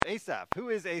Asaph. Who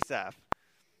is Asaph?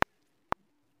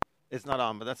 It's not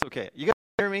on, but that's okay. You guys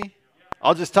hear me?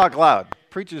 I'll just talk loud.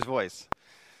 Preacher's voice.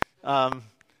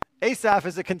 Asaph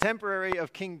is a contemporary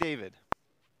of King David.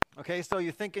 Okay, so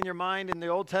you think in your mind in the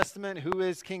Old Testament, who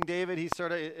is King David? He's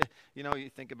sort of, you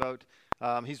think about,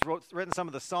 he's written some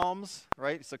of the Psalms,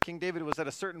 right? So King David was at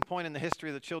a certain point in the history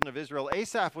of the children of Israel.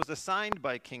 Asaph was assigned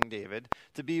by King David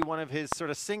to be one of his sort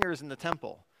of singers in the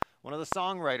temple, one of the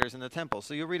songwriters in the temple.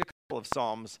 So you'll read a couple of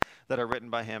Psalms that are written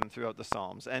by him throughout the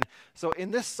Psalms. And so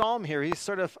in this Psalm here, he's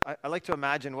sort of, I like to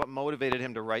imagine what motivated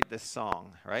him to write this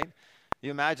song, right? You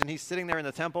imagine he's sitting there in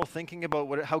the temple thinking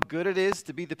about how good it is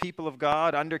to be the people of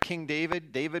God under King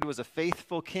David. David was a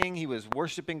faithful king. He was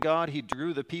worshiping God. He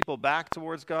drew the people back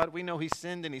towards God. We know he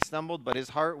sinned and he stumbled, but his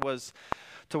heart was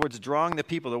towards drawing the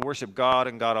people to worship God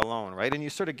and God alone, right? And you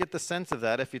sort of get the sense of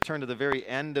that if you turn to the very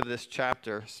end of this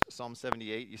chapter, Psalm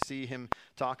 78. You see him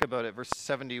talk about it, verse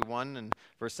 71 and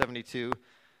verse 72.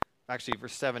 Actually,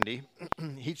 verse 70,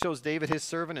 he chose David his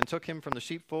servant and took him from the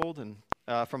sheepfold, and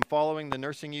from following the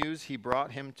nursing ewes, he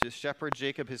brought him to shepherd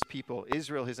Jacob his people,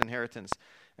 Israel his inheritance.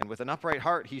 And with an upright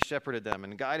heart, he shepherded them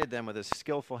and guided them with his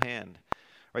skillful hand.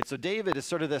 Right, so David is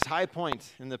sort of this high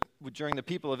point during the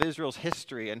people of Israel's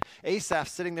history, and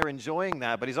Asaph's sitting there enjoying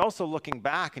that, but he's also looking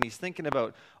back and he's thinking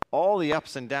about all the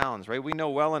ups and downs, right? We know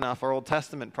well enough, our Old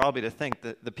Testament probably, to think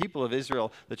that the people of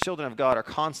Israel, the children of God, are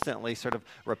constantly sort of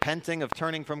repenting of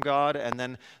turning from God, and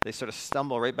then they sort of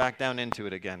stumble right back down into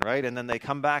it again, right? And then they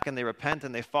come back and they repent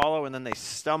and they follow, and then they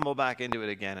stumble back into it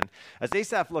again. And as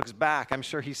Asaph looks back, I'm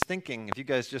sure he's thinking, if you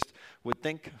guys just would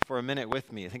think for a minute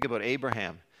with me, think about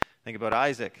Abraham. Think about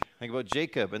Isaac, think about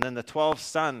Jacob, and then the 12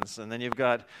 sons, and then you've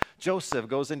got Joseph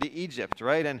goes into Egypt,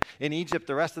 right? And in Egypt,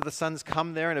 the rest of the sons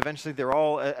come there, and eventually they're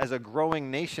all, as a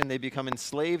growing nation, they become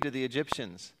enslaved to the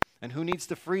Egyptians. And who needs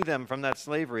to free them from that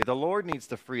slavery? The Lord needs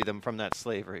to free them from that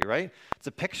slavery, right? It's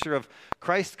a picture of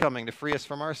Christ coming to free us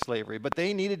from our slavery. But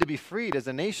they needed to be freed as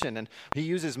a nation, and he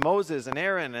uses Moses and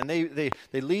Aaron, and they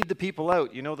lead the people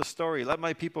out. You know the story. Let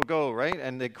my people go, right?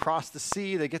 And they cross the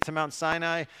sea. They get to Mount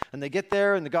Sinai, and they get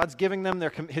there, and God's giving them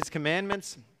his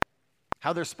commandments,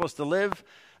 how they're supposed to live.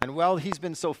 And while he's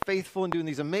been so faithful and doing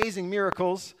these amazing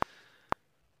miracles,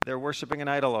 they're worshiping an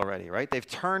idol already, right? They've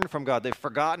turned from God. They've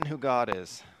forgotten who God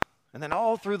is. And then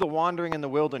all through the wandering in the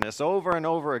wilderness, over and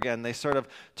over again, they sort of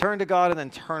turn to God and then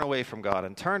turn away from God,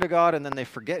 and turn to God and then they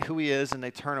forget who he is and they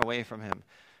turn away from him.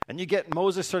 And you get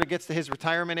Moses sort of gets to his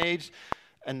retirement age,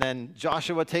 and then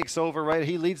Joshua takes over, right?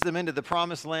 He leads them into the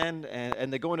promised land,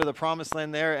 and they go into the promised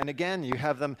land there. And again, you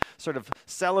have them sort of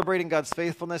celebrating God's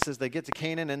faithfulness as they get to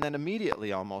Canaan, and then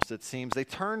immediately almost, it seems, they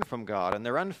turn from God and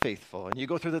they're unfaithful. And you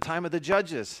go through the time of the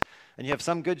judges, and you have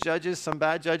some good judges, some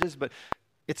bad judges, but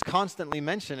it's constantly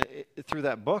mentioned through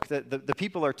that book that the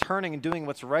people are turning and doing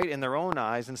what's right in their own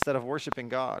eyes instead of worshiping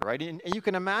God, right? And you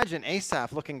can imagine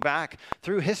Asaph looking back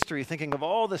through history thinking of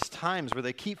all these times where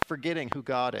they keep forgetting who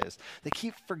God is. They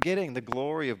keep forgetting the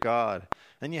glory of God.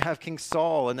 Then you have King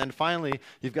Saul, and then finally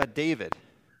you've got David,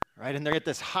 right? And they're at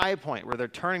this high point where they're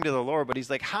turning to the Lord, but he's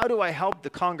like, how do I help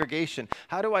the congregation?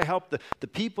 How do I help the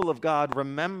people of God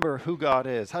remember who God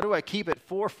is? How do I keep it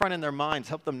forefront in their minds,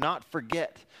 help them not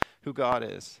forget who God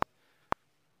is?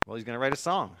 Well, he's going to write a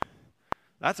song.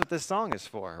 That's what this song is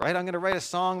for, right? I'm going to write a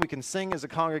song we can sing as a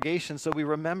congregation so we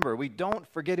remember. We don't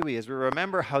forget who he is. We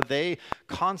remember how they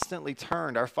constantly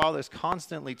turned. Our fathers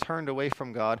constantly turned away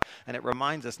from God, and it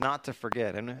reminds us not to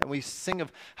forget. And we sing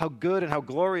of how good and how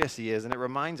glorious he is, and it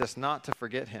reminds us not to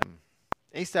forget him.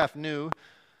 Asaph knew,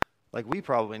 like we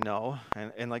probably know,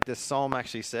 and like this psalm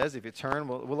actually says, if you turn,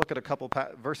 we'll look at a couple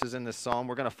verses in this psalm.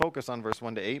 We're going to focus on verse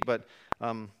 1 to 8, but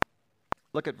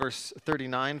look at verse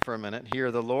 39 for a minute.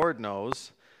 Here, the Lord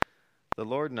knows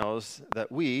that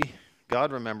we,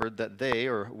 God remembered that they,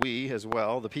 or we as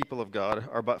well, the people of God,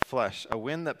 are but flesh, a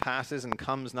wind that passes and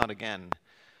comes not again.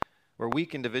 We're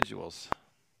weak individuals,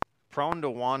 prone to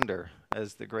wander,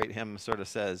 as the great hymn sort of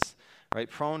says, right?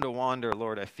 Prone to wander,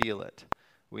 Lord, I feel it.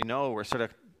 We know we're sort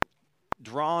of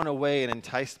drawn away and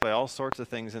enticed by all sorts of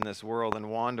things in this world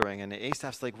and wandering. And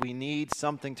Asaph's like, we need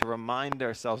something to remind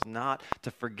ourselves not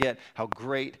to forget how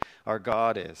great our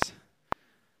God is.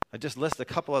 I just list a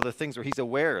couple other things where he's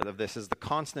aware of this as the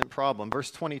constant problem. Verse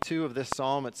 22 of this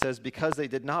psalm, it says, because they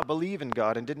did not believe in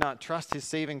God and did not trust his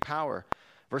saving power.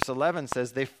 Verse 11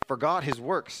 says, they forgot his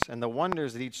works and the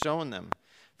wonders that he'd shown them.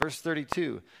 Verse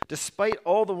 32, despite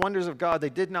all the wonders of God, they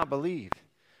did not believe.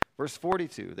 Verse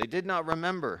 42, they did not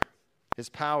remember his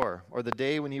power, or the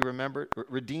day when he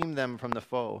redeemed them from the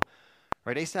foe.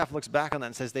 Right? Asaph looks back on that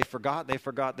and says, they forgot,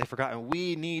 and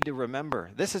we need to remember.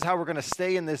 This is how we're going to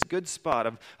stay in this good spot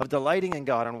of delighting in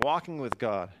God and walking with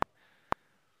God.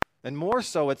 And more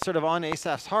so, it's sort of on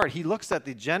Asaph's heart. He looks at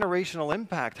the generational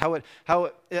impact,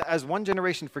 how as one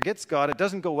generation forgets God, it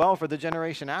doesn't go well for the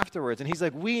generation afterwards. And he's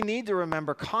like, we need to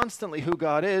remember constantly who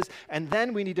God is, and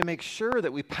then we need to make sure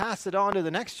that we pass it on to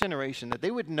the next generation, that they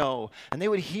would know and they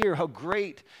would hear how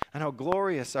great and how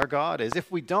glorious our God is.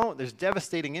 If we don't, there's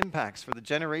devastating impacts for the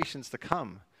generations to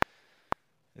come,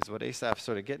 is what Asaph's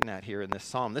sort of getting at here in this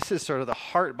psalm. This is sort of the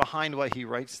heart behind why he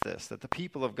writes this, that the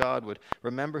people of God would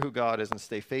remember who God is and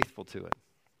stay faithful to it.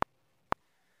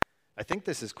 I think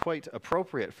this is quite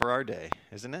appropriate for our day,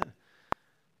 isn't it?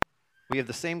 We have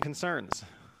the same concerns.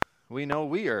 We know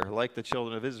we are like the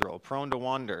children of Israel, prone to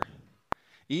wander,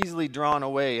 easily drawn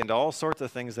away into all sorts of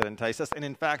things that entice us, and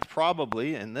in fact,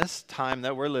 probably in this time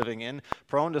that we're living in,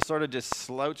 prone to sort of just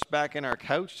slouch back in our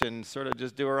couch and sort of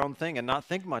just do our own thing and not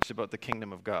think much about the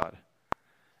kingdom of God.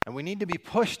 And we need to be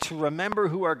pushed to remember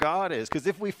who our God is, because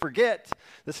if we forget,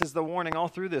 this is the warning all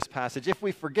through this passage, if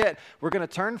we forget, we're going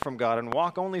to turn from God and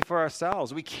walk only for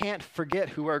ourselves. We can't forget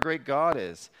who our great God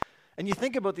is. And you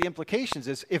think about the implications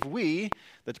is if we,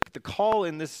 the call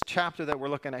in this chapter that we're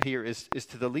looking at here is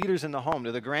to the leaders in the home,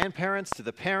 to the grandparents, to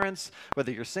the parents,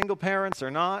 whether you're single parents or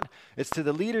not, it's to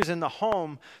the leaders in the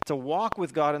home to walk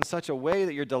with God in such a way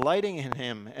that you're delighting in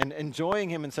him and enjoying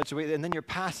him in such a way, and then you're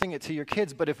passing it to your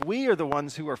kids. But if we are the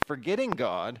ones who are forgetting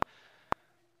God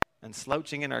and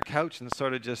slouching in our couch and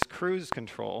sort of just cruise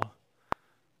control,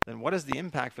 then what is the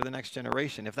impact for the next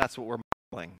generation if that's what we're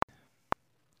modeling?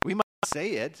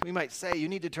 Say it. We might say, you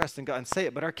need to trust in God and say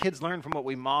it, but our kids learn from what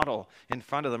we model in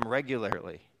front of them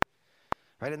regularly.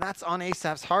 Right? And that's on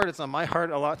Asaph's heart. It's on my heart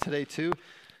a lot today too.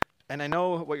 And I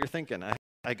know what you're thinking.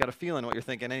 I got a feeling what you're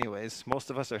thinking anyways. Most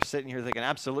of us are sitting here thinking,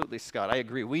 absolutely, Scott, I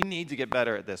agree. We need to get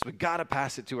better at this. We got to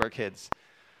pass it to our kids.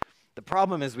 The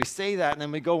problem is we say that and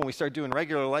then we go and we start doing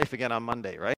regular life again on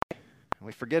Monday, right? And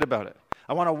we forget about it.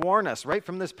 I want to warn us right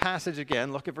from this passage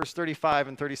again. Look at verse 35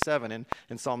 and 37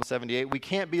 in Psalm 78. We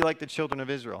can't be like the children of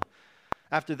Israel.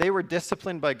 After they were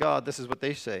disciplined by God, this is what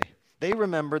they say. They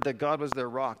remembered that God was their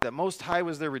rock, that Most High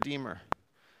was their Redeemer.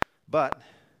 But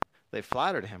they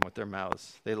flattered him with their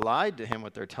mouths. They lied to him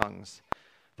with their tongues.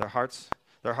 Their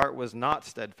heart was not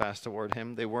steadfast toward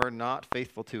him. They were not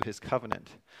faithful to his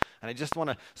covenant. And I just want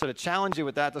to sort of challenge you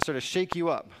with that to sort of shake you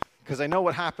up. Because I know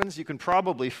what happens. You can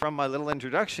probably, from my little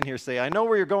introduction here, say, I know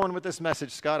where you're going with this message,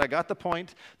 Scott. I got the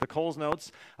point, the Coles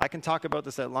Notes. I can talk about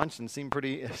this at lunch and seem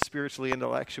pretty spiritually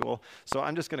intellectual. So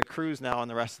I'm just going to cruise now on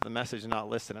the rest of the message and not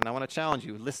listen. And I want to challenge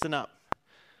you, listen up.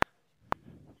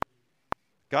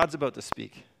 God's about to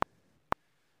speak.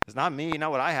 It's not me,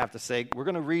 not what I have to say. We're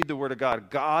going to read the Word of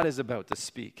God. God is about to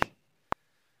speak.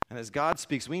 And as God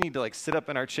speaks, we need to sit up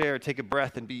in our chair, take a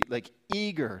breath, and be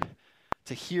eager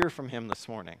to hear from him this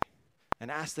morning. And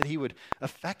ask that he would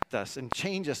affect us and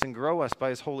change us and grow us by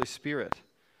his Holy Spirit.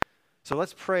 So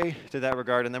let's pray to that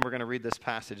regard, and then we're going to read this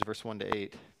passage, verse 1 to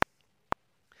 8.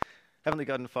 Heavenly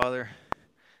God and Father,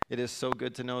 it is so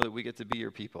good to know that we get to be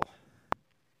your people.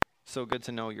 So good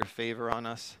to know your favor on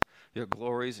us, your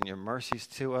glories and your mercies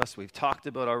to us. We've talked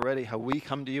about already how we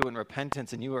come to you in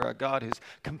repentance, and you are a God who's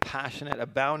compassionate,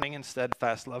 abounding in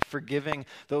steadfast love, forgiving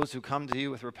those who come to you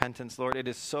with repentance. Lord, it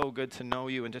is so good to know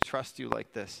you and to trust you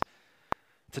like this.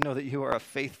 To know that you are a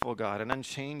faithful God, an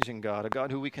unchanging God, a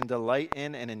God who we can delight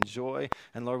in and enjoy.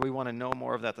 And Lord, we want to know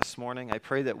more of that this morning. I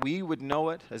pray that we would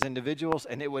know it as individuals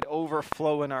and it would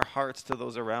overflow in our hearts to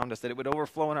those around us, that it would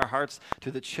overflow in our hearts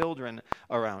to the children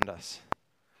around us.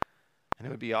 And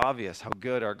it would be obvious how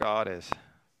good our God is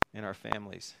in our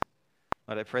families.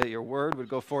 Lord, I pray that your word would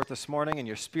go forth this morning and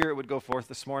your spirit would go forth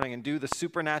this morning and do the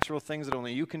supernatural things that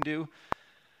only you can do,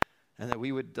 and that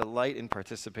we would delight in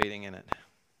participating in it.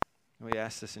 We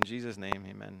ask this in Jesus' name,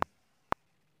 amen.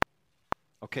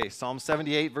 Okay, Psalm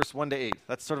 78, verse 1 to 8.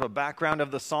 That's sort of a background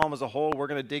of the psalm as a whole. We're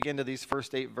going to dig into these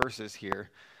first 8 verses here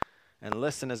and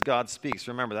listen as God speaks.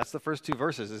 Remember, that's the first 2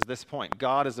 verses is this point.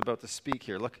 God is about to speak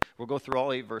here. Look, we'll go through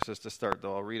all 8 verses to start,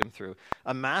 though. I'll read them through.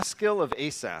 A maskil of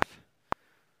Asaph.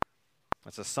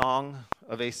 That's a song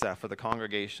of Asaph for the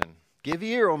congregation. Give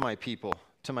ear, O my people,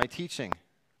 to my teaching.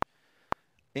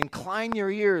 Incline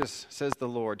your ears, says the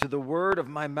Lord, to the word of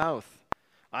my mouth.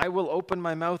 I will open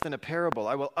my mouth in a parable.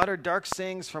 I will utter dark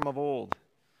sayings from of old,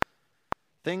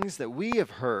 things that we have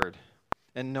heard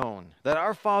and known, that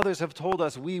our fathers have told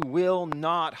us. We will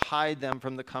not hide them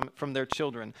from their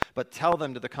children, but tell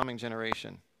them to the coming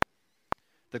generation.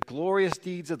 The glorious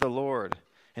deeds of the Lord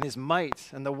and his might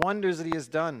and the wonders that he has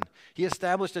done. He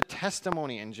established a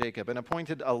testimony in Jacob and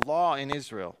appointed a law in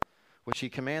Israel, which he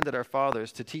commanded our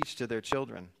fathers to teach to their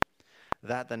children,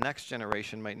 that the next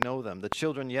generation might know them, the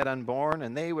children yet unborn,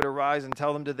 and they would arise and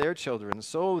tell them to their children,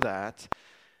 so that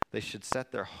they should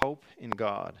set their hope in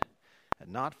God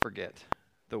and not forget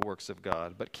the works of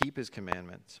God, but keep his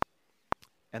commandments.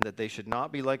 And that they should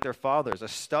not be like their fathers, a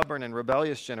stubborn and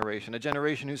rebellious generation, a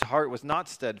generation whose heart was not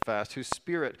steadfast, whose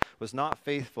spirit was not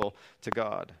faithful to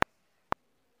God.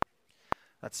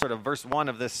 That's sort of verse 1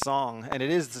 of this song, and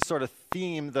it is the sort of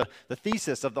theme, the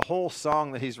thesis of the whole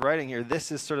song that he's writing here.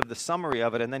 This is sort of the summary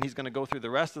of it, and then he's going to go through the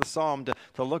rest of the psalm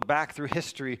to look back through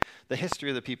history, the history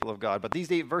of the people of God. But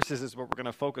these 8 verses is what we're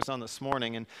going to focus on this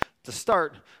morning, and to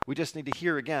start, we just need to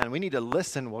hear again. We need to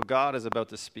listen while God is about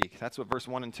to speak. That's what verse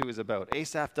 1 and 2 is about.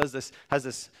 Asaph has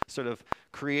this sort of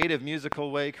creative musical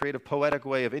way, creative poetic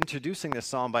way of introducing this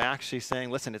psalm by actually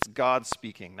saying, listen, it's God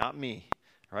speaking, not me.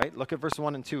 Right? Look at verse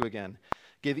 1 and 2 again.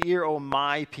 Give ear, O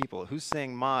my people. Who's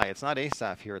saying my? It's not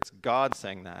Asaph here. It's God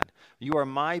saying that. You are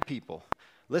my people.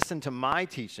 Listen to my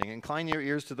teaching. Incline your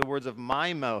ears to the words of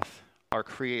my mouth, our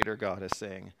Creator God is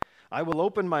saying. I will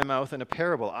open my mouth in a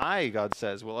parable. I, God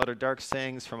says, will utter dark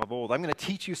sayings from of old. I'm going to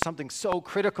teach you something so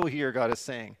critical here, God is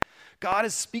saying. God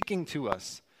is speaking to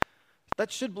us. That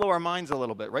should blow our minds a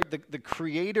little bit, right? The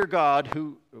Creator God,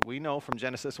 who we know from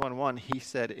Genesis 1:1, he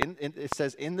said, it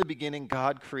says, in the beginning,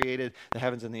 God created the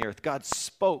heavens and the earth. God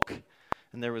spoke,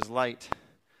 and there was light.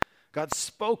 God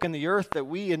spoke, and the earth that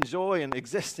we enjoy and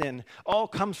exist in all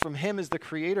comes from him as the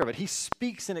creator of it. He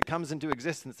speaks, and it comes into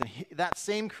existence. And that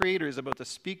same Creator is about to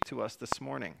speak to us this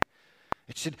morning.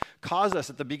 It should cause us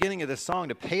at the beginning of this song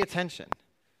to pay attention.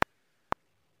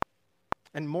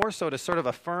 And more so to sort of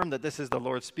affirm that this is the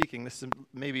Lord speaking. This is,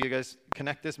 maybe you guys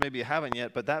connect this, maybe you haven't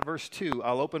yet, but that verse 2,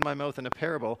 I'll open my mouth in a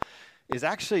parable, is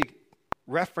actually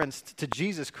referenced to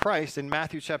Jesus Christ in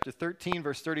Matthew chapter 13,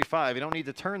 verse 35. You don't need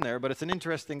to turn there, but it's an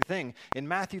interesting thing. In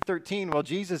Matthew 13, while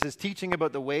Jesus is teaching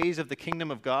about the ways of the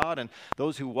kingdom of God and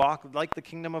those who walk like the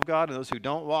kingdom of God and those who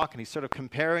don't walk, and he's sort of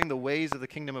comparing the ways of the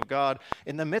kingdom of God,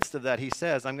 in the midst of that, he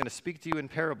says, I'm going to speak to you in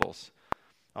parables.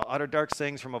 I'll utter dark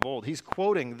sayings from of old. He's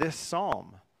quoting this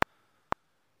psalm.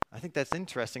 I think that's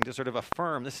interesting to sort of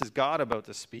affirm this is God about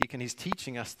to speak, and he's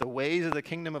teaching us the ways of the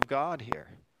kingdom of God here.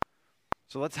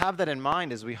 So let's have that in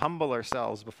mind as we humble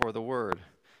ourselves before the word.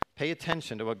 Pay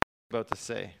attention to what God's about to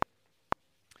say.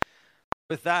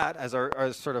 With that, as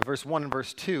our sort of verse 1 and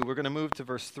verse 2, we're going to move to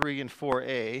verse 3 and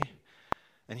 4a.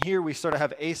 And here we sort of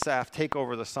have Asaph take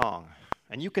over the song.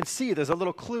 And you can see there's a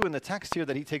little clue in the text here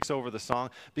that he takes over the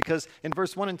song, because in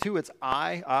verse 1 and 2, it's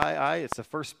I. It's a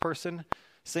first person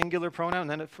singular pronoun, and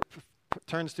then it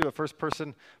turns to a first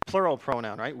person plural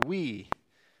pronoun, right? We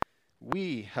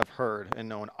have heard and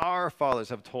known. Our fathers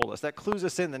have told us. That clues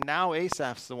us in that now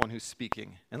Asaph's the one who's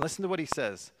speaking. And listen to what he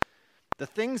says. The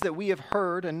things that we have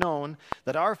heard and known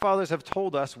that our fathers have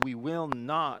told us, we will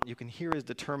not, you can hear his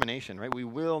determination, right? We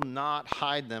will not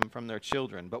hide them from their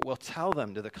children, but we'll tell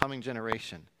them to the coming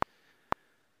generation.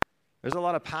 There's a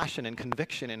lot of passion and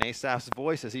conviction in Asaph's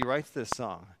voice as he writes this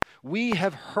song. We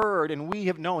have heard and we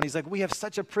have known. He's like, we have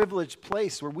such a privileged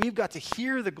place where we've got to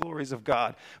hear the glories of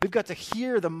God. We've got to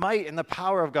hear the might and the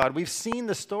power of God. We've seen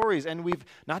the stories, and we've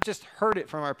not just heard it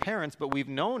from our parents, but we've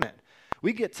known it.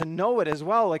 We get to know it as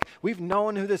well. Like, we've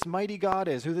known who this mighty God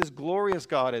is, who this glorious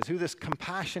God is, who this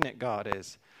compassionate God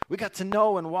is. We got to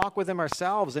know and walk with him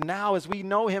ourselves. And now as we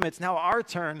know him, it's now our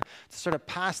turn to sort of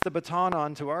pass the baton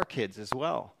on to our kids as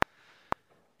well.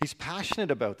 He's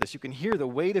passionate about this. You can hear the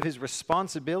weight of his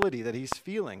responsibility that he's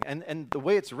feeling. And the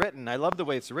way it's written, I love the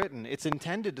way it's written. It's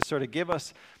intended to sort of give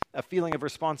us a feeling of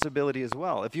responsibility as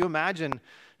well. If you imagine,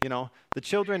 the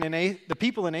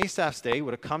people in Asaph's day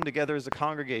would have come together as a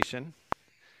congregation,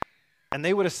 and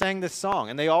they would have sang this song,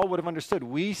 and they all would have understood.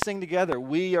 We sing together.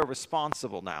 We are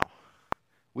responsible now.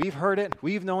 We've heard it.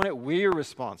 We've known it. We're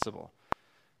responsible.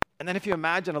 And then if you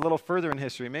imagine a little further in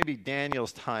history, maybe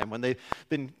Daniel's time, when they've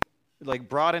been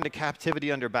brought into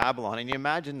captivity under Babylon, and you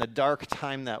imagine the dark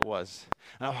time that was,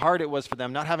 and how hard it was for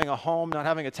them, not having a home, not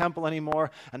having a temple anymore,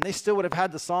 and they still would have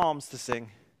had the Psalms to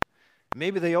sing.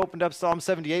 Maybe they opened up Psalm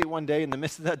 78 one day in the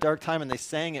midst of that dark time, and they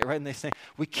sang it, right? And they sang,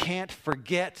 we can't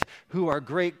forget who our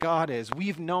great God is.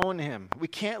 We've known him. We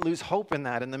can't lose hope in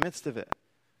that in the midst of it.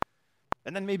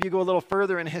 And then maybe you go a little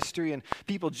further in history, and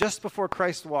people just before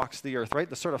Christ walks the earth, right?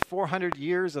 The sort of 400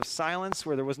 years of silence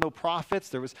where there was no prophets,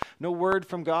 there was no word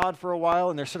from God for a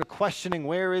while, and they're sort of questioning,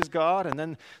 where is God? And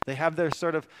then they have their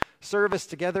sort of service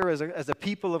together as a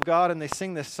people of God, and they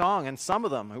sing this song. And some of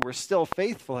them who were still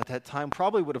faithful at that time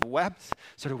probably would have wept,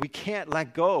 sort of, we can't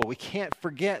let go. We can't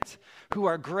forget who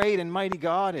our great and mighty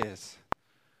God is.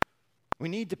 We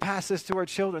need to pass this to our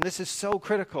children. This is so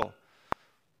critical.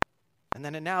 And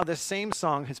then now this same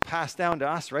song has passed down to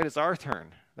us, right? It's our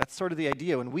turn. That's sort of the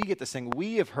idea. When we get to sing,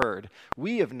 we have heard,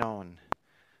 we have known.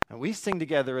 And we sing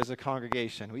together as a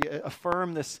congregation. We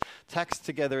affirm this text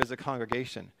together as a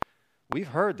congregation. We've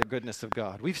heard the goodness of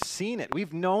God. We've seen it.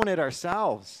 We've known it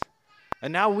ourselves.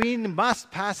 And now we must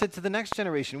pass it to the next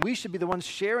generation. We should be the ones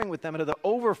sharing with them into the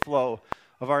overflow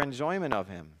of our enjoyment of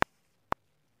him.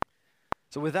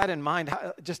 So with that in mind,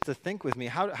 just to think with me,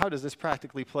 how does this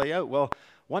practically play out? Well,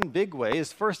 one big way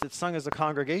is first it's sung as a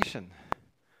congregation.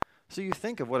 So you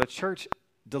think of what a church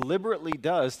deliberately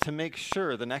does to make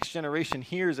sure the next generation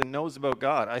hears and knows about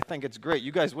God. I think it's great.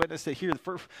 You guys witnessed it here,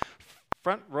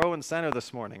 front row and center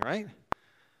this morning, right?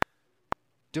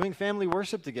 Doing family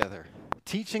worship together,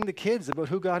 teaching the kids about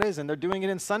who God is, and they're doing it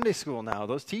in Sunday school now.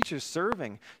 Those teachers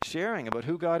serving, sharing about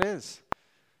who God is.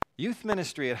 Youth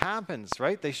ministry, it happens,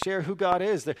 right? They share who God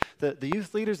is. The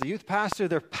youth leaders, the youth pastor,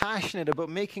 they're passionate about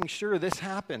making sure this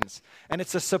happens. And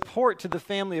it's a support to the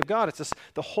family of God. It's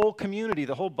the whole community,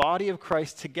 the whole body of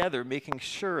Christ together, making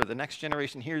sure the next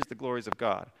generation hears the glories of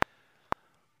God.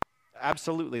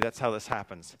 Absolutely, that's how this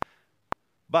happens.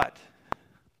 But,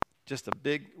 just a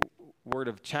big word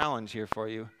of challenge here for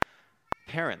you.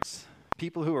 Parents,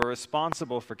 people who are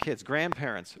responsible for kids,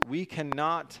 grandparents, we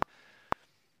cannot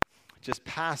just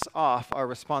pass off our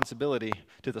responsibility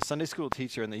to the Sunday school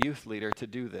teacher and the youth leader to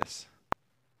do this.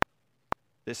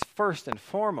 This first and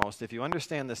foremost, if you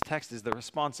understand this text, is the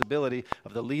responsibility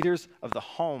of the leaders of the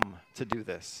home to do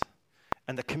this.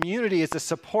 And the community is the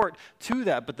support to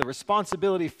that, but the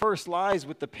responsibility first lies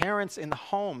with the parents in the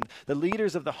home, the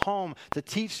leaders of the home, to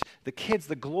teach the kids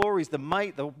the glories, the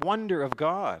might, the wonder of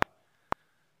God.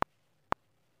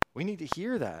 We need to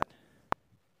hear that.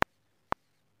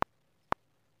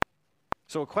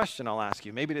 So a question I'll ask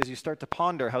you, maybe as you start to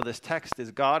ponder how this text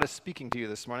is, God is speaking to you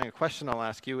this morning, a question I'll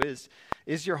ask you is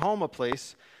your home a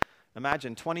place,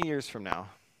 imagine 20 years from now,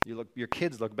 your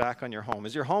kids look back on your home.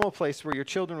 Is your home a place where your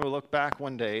children will look back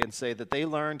one day and say that they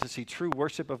learned to see true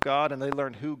worship of God and they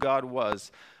learned who God was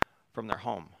from their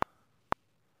home?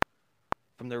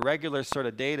 From their regular sort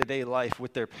of day-to-day life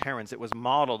with their parents, it was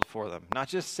modeled for them. Not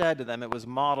just said to them, it was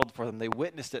modeled for them. They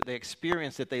witnessed it, they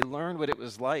experienced it, they learned what it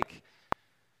was like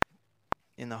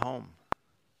in the home.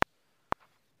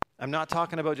 I'm not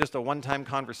talking about just a one-time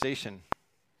conversation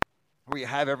where you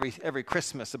have every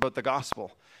Christmas about the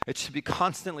gospel. It should be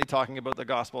constantly talking about the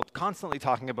gospel, constantly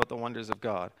talking about the wonders of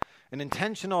God. An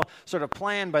intentional sort of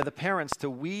plan by the parents to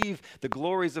weave the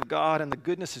glories of God and the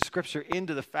goodness of Scripture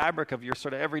into the fabric of your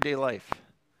sort of everyday life.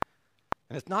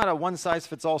 And it's not a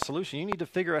one-size-fits-all solution. You need to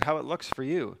figure out how it looks for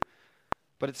you.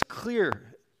 But it's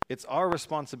clear it's our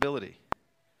responsibility.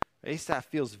 Asaph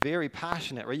feels very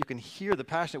passionate, right? You can hear the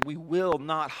passion. We will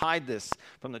not hide this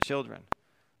from the children.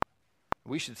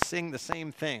 We should sing the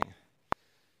same thing.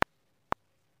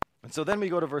 And so then we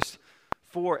go to verse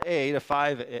 4b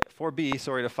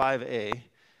to 5a,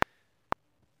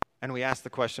 and we ask the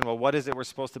question, well, what is it we're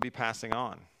supposed to be passing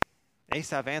on?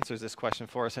 Asaph answers this question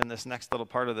for us in this next little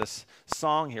part of this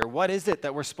song here. What is it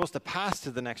that we're supposed to pass to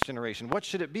the next generation? What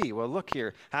should it be? Well, look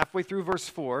here, halfway through verse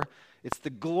 4, it's the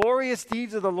glorious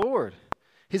deeds of the Lord,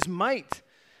 his might,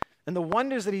 and the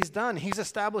wonders that he's done. He's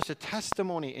established a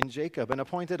testimony in Jacob and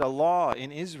appointed a law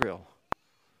in Israel.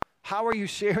 How are you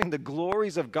sharing the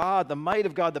glories of God, the might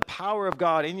of God, the power of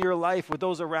God in your life with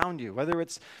those around you? Whether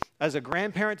it's as a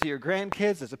grandparent to your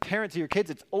grandkids, as a parent to your kids,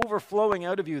 it's overflowing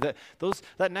out of you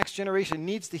that next generation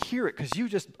needs to hear it because you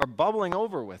just are bubbling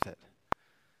over with it.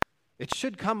 It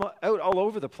should come out all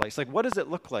over the place. Like, what does it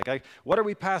look like? What are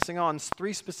we passing on?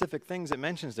 3 specific things it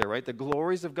mentions there, right? The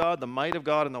glories of God, the might of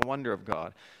God, and the wonder of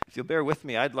God. If you'll bear with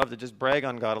me, I'd love to just brag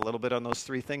on God a little bit on those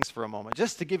 3 things for a moment,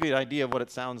 just to give you an idea of what it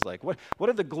sounds like. What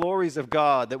are the glories of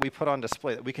God that we put on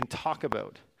display, that we can talk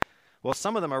about? Well,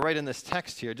 some of them are right in this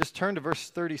text here. Just turn to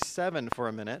verse 37 for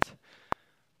a minute.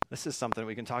 This is something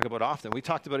we can talk about often. We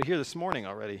talked about it here this morning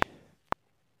already.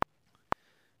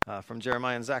 From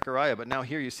Jeremiah and Zechariah, but now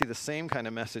here you see the same kind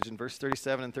of message in verse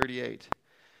 37 and 38.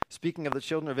 Speaking of the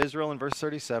children of Israel in verse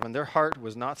 37, their heart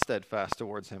was not steadfast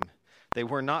towards him. They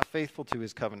were not faithful to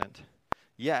his covenant.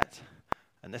 Yet,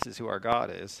 and this is who our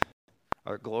God is,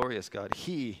 our glorious God,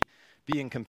 he, being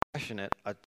compassionate,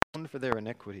 atoned for their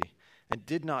iniquity and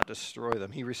did not destroy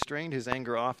them. He restrained his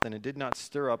anger often and did not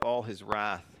stir up all his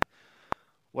wrath.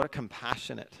 What a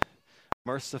compassionate,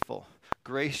 merciful,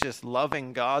 gracious,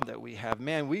 loving God that we have.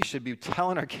 Man, we should be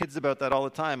telling our kids about that all the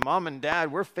time. Mom and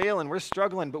Dad, we're failing, we're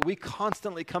struggling, but we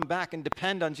constantly come back and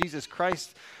depend on Jesus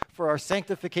Christ for our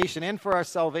sanctification and for our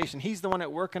salvation. He's the one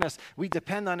at work in us. We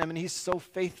depend on him, and he's so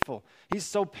faithful. He's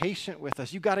so patient with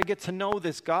us. You got to get to know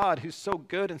this God who's so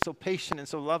good and so patient and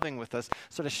so loving with us,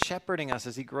 sort of shepherding us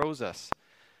as he grows us.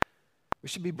 We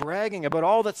should be bragging about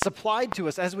all that's supplied to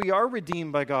us as we are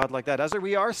redeemed by God like that, as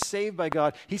we are saved by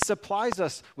God. He supplies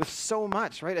us with so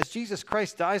much, right? As Jesus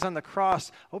Christ dies on the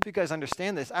cross, I hope you guys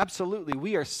understand this. Absolutely,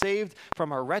 we are saved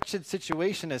from our wretched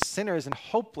situation as sinners and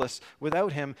hopeless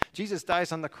without him. Jesus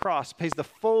dies on the cross, pays the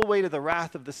full weight of the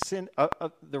wrath of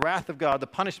the wrath of God, the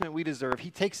punishment we deserve.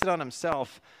 He takes it on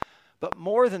himself. But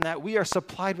more than that, we are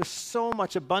supplied with so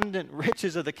much abundant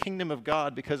riches of the kingdom of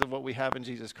God because of what we have in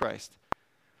Jesus Christ.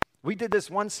 We did this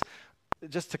once,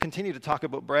 just to continue to talk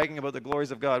about bragging about the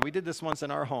glories of God. We did this once in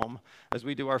our home as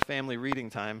we do our family reading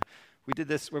time. We did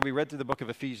this where we read through the book of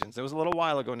Ephesians. It was a little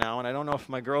while ago now, and I don't know if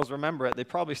my girls remember it. They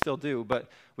probably still do, but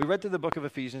we read through the book of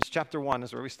Ephesians. Chapter 1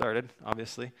 is where we started,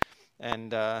 obviously.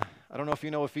 And I don't know if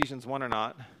you know Ephesians 1 or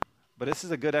not, but this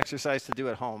is a good exercise to do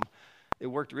at home. It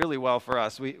worked really well for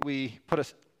us. We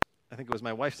put I think it was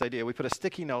my wife's idea. We put a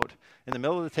sticky note in the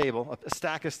middle of the table, a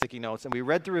stack of sticky notes, and we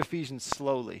read through Ephesians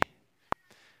slowly.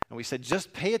 And we said,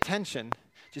 just pay attention,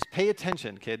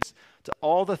 kids, to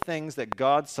all the things that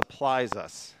God supplies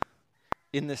us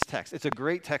in this text. It's a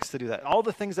great text to do that. All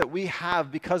the things that we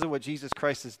have because of what Jesus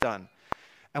Christ has done.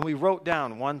 And we wrote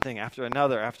down one thing after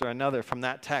another from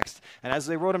that text. And as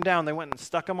they wrote them down, they went and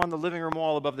stuck them on the living room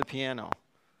wall above the piano.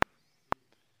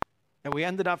 And we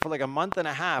ended up for like a month and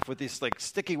a half with this like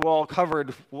sticky note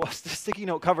covered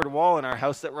wall in our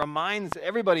house that reminds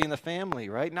everybody in the family,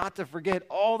 right? Not to forget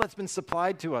all that's been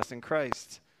supplied to us in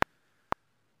Christ.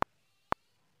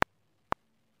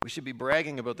 We should be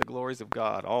bragging about the glories of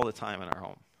God all the time in our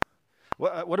home.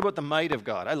 What about the might of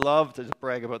God? I love to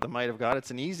brag about the might of God.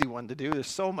 It's an easy one to do. There's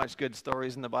so much good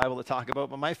stories in the Bible to talk about,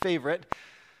 but my favorite,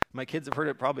 my kids have heard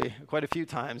it probably quite a few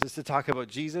times, is to talk about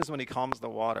Jesus when he calms the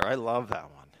water. I love that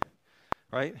one.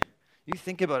 Right? You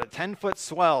think about it, 10-foot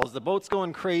swells, the boat's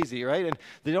going crazy, right? And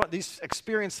these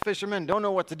experienced fishermen don't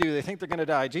know what to do. They think they're going to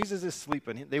die. Jesus is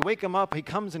sleeping. They wake him up. He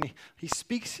comes and he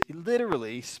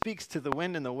literally speaks to the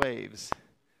wind and the waves.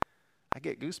 I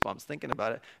get goosebumps thinking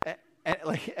about it.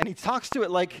 And he talks to it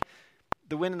like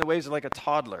the wind and the waves are like a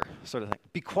toddler sort of thing.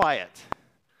 Be quiet.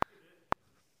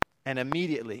 And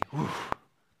immediately, whew,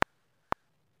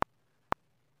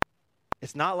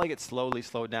 it's not like it slowly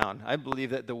slowed down. I believe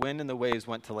that the wind and the waves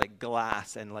went to like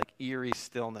glass and like eerie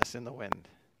stillness in the wind.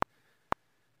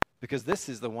 Because this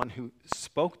is the one who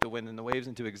spoke the wind and the waves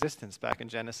into existence back in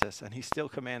Genesis, and he still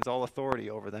commands all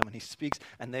authority over them, and he speaks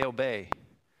and they obey.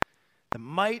 The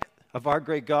might of our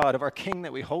great God, of our King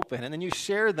that we hope in. And then you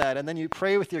share that, and then you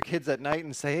pray with your kids at night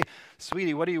and say, hey,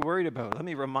 sweetie, what are you worried about? Let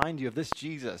me remind you of this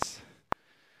Jesus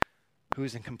who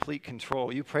is in complete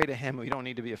control. You pray to him, we don't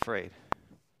need to be afraid.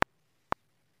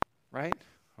 Right?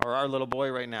 Or our little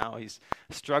boy right now, he's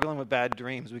struggling with bad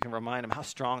dreams. We can remind him, how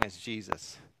strong is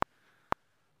Jesus?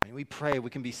 When we pray, we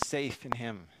can be safe in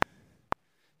him.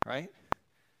 Right?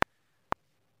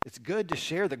 It's good to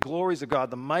share the glories of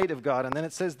God, the might of God, and then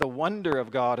it says the wonder of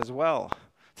God as well.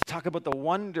 To talk about the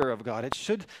wonder of God. It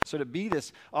should sort of be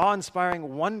this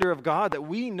awe-inspiring wonder of God that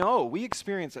we know, we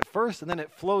experience at first, and then it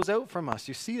flows out from us.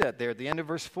 You see that there at the end of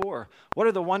verse 4. What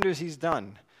are the wonders he's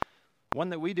done?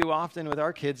 One that we do often with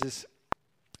our kids is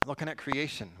looking at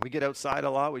creation. We get outside a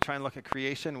lot. We try and look at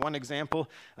creation. One example,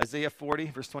 Isaiah 40,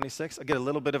 verse 26. I'll get a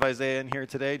little bit of Isaiah in here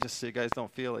today just so you guys don't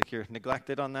feel like you're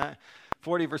neglected on that.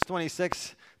 40, verse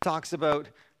 26 talks about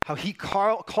how he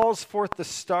calls forth the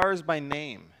stars by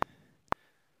name.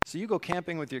 So you go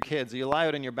camping with your kids, or you lie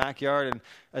out in your backyard, and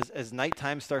as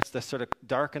nighttime starts to sort of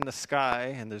darken the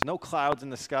sky, and there's no clouds in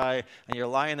the sky, and you're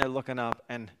lying there looking up,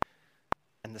 and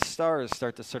the stars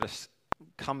start to sort of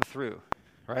come through,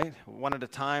 right? One at a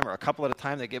time or a couple at a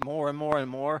time, they get more and more and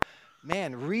more.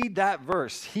 Man, read that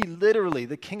verse. He literally,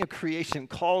 the King of creation,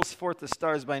 calls forth the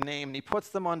stars by name, and he puts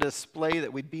them on display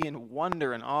that we'd be in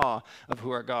wonder and awe of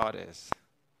who our God is.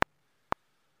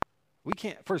 We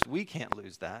can't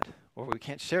lose that, or we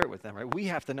can't share it with them, right? We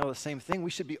have to know the same thing. We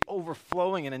should be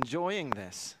overflowing and enjoying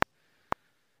this,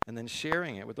 and then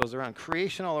sharing it with those around.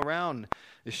 Creation all around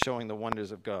is showing the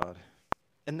wonders of God.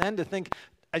 And then to think,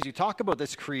 as you talk about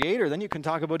this creator, then you can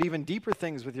talk about even deeper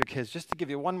things with your kids. Just to give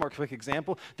you one more quick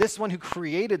example, this one who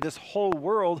created this whole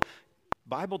world,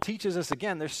 Bible teaches us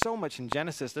again, there's so much in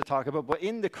Genesis to talk about, but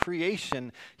in the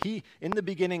creation, in the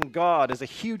beginning, God is a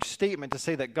huge statement to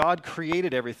say that God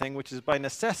created everything, which is by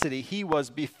necessity, he was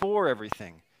before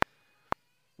everything.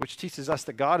 Which teaches us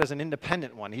that God is an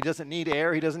independent one. He doesn't need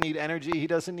air, he doesn't need energy, he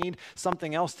doesn't need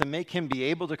something else to make him be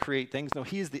able to create things. No,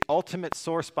 he is the ultimate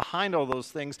source behind all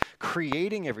those things,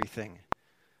 creating everything.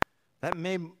 That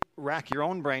may rack your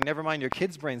own brain, never mind your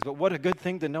kids' brains, but what a good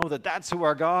thing to know that that's who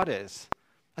our God is.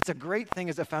 That's a great thing,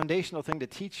 as a foundational thing to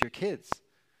teach your kids.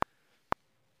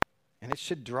 And it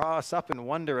should draw us up in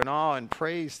wonder and awe and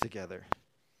praise together.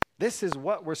 This is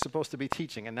what we're supposed to be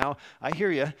teaching. And now I hear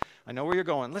you. I know where you're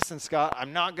going. Listen, Scott,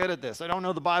 I'm not good at this. I don't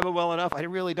know the Bible well enough. I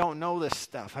really don't know this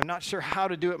stuff. I'm not sure how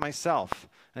to do it myself.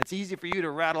 And it's easy for you to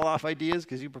rattle off ideas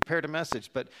because you prepared a message.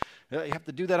 But you have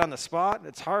to do that on the spot.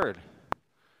 It's hard.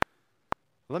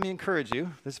 Let me encourage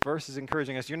you. This verse is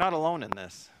encouraging us. You're not alone in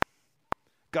this.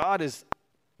 God is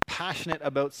passionate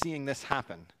about seeing this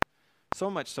happen. So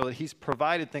much so that he's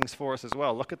provided things for us as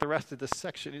well. Look at the rest of this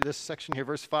section here,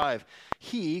 verse 5.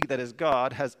 He, that is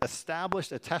God, has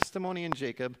established a testimony in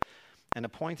Jacob and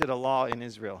appointed a law in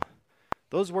Israel.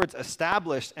 Those words,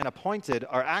 established and appointed,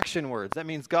 are action words. That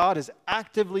means God is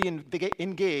actively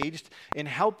engaged in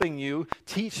helping you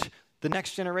teach the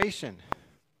next generation.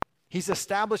 He's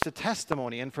established a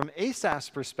testimony, and from Asaph's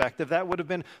perspective, that would have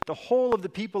been the whole of the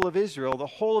people of Israel, the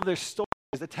whole of their story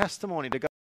is a testimony to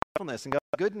God's faithfulness and God's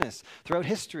goodness throughout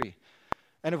history.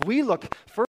 And if we look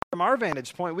further from our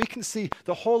vantage point, we can see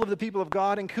the whole of the people of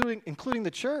God, including the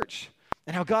church,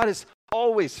 and how God is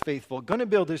always faithful, going to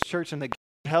build his church, and the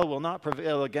hell will not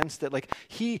prevail against it. Like,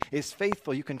 he is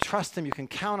faithful. You can trust him. You can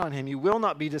count on him. You will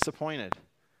not be disappointed.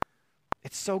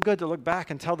 It's so good to look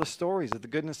back and tell the stories of the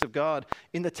goodness of God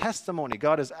in the testimony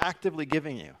God is actively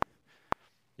giving you.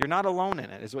 You're not alone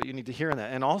in it, is what you need to hear in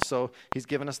that. And also, he's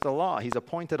given us the law. He's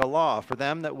appointed a law. For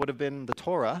them, that would have been the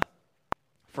Torah.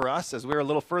 For us, as we're a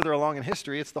little further along in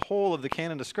history, it's the whole of the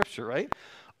canon of Scripture, right?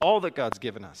 All that God's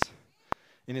given us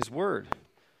in his word.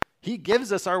 He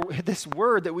gives us this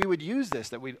word that we would use this,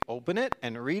 that we'd open it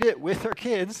and read it with our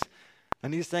kids.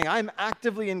 And he's saying, I'm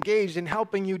actively engaged in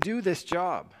helping you do this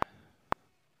job.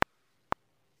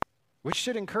 Which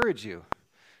should encourage you.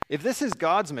 If this is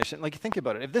God's mission, like, think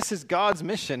about it. If this is God's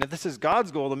mission, if this is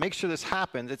God's goal to make sure this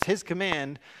happens, it's his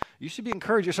command, you should be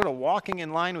encouraged. You're sort of walking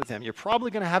in line with him. You're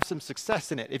probably going to have some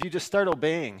success in it if you just start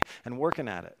obeying and working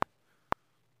at it.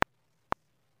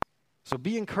 So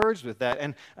be encouraged with that.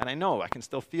 And I know I can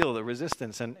still feel the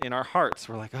resistance in our hearts.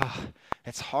 We're like,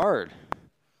 it's hard.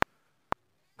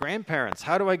 Grandparents,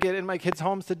 how do I get in my kids'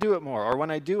 homes to do it more? Or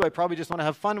when I do, I probably just want to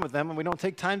have fun with them and we don't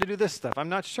take time to do this stuff. I'm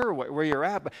not sure where you're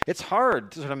at, but it's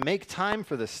hard to sort of make time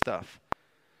for this stuff.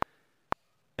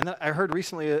 And then I heard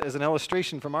recently as an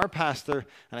illustration from our pastor,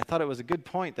 and I thought it was a good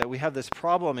point, that we have this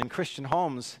problem in Christian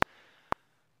homes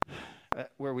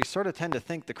where we sort of tend to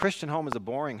think the Christian home is a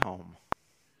boring home.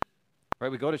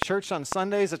 Right? We go to church on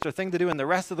Sundays, that's our thing to do, and the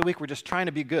rest of the week we're just trying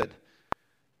to be good.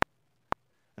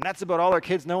 And that's about all our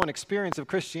kids know and experience of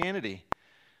Christianity.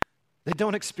 They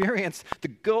don't experience the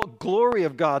glory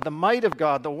of God, the might of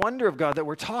God, the wonder of God that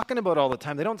we're talking about all the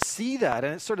time. They don't see that,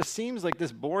 and it sort of seems like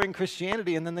this boring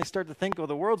Christianity, and then they start to think,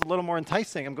 the world's a little more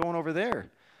enticing. I'm going over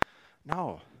there.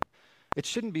 No, it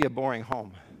shouldn't be a boring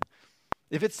home.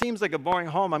 If it seems like a boring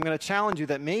home, I'm going to challenge you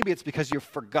that maybe it's because you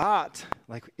forgot,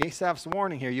 like Asaph's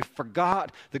warning here, you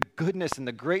forgot the goodness and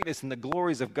the greatness and the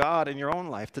glories of God in your own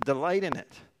life, to delight in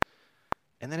it.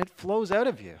 And then it flows out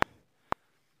of you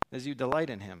as you delight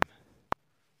in him.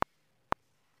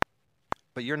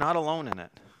 But you're not alone in it.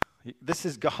 This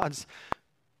is God's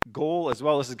goal as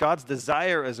well. This is God's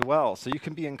desire as well. So you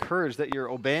can be encouraged that you're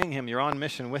obeying him. You're on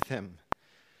mission with him.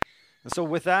 And so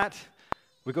with that,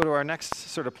 we go to our next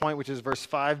sort of point, which is verse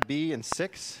 5b and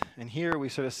 6. And here we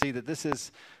sort of see that this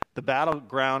is the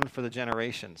battleground for the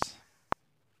generations.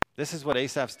 This is what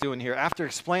Asaph's doing here. After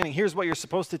explaining, here's what you're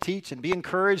supposed to teach and be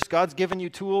encouraged. God's given you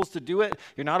tools to do it.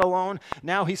 You're not alone.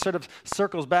 Now he sort of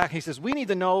circles back. He says, we need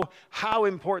to know how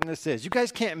important this is. You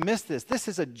guys can't miss this. This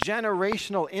is a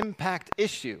generational impact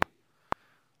issue.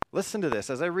 Listen to this.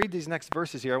 As I read these next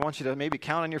verses here, I want you to maybe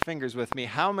count on your fingers with me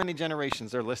how many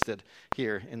generations are listed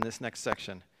here in this next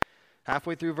section.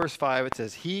 Halfway through verse 5, it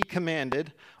says, he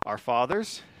commanded our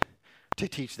fathers to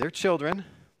teach their children,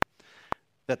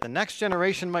 that the next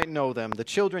generation might know them, the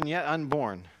children yet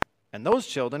unborn. And those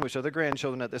children, which are the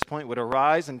grandchildren at this point, would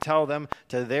arise and tell them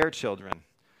to their children.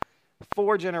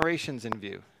 4 generations in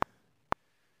view.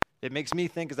 It makes me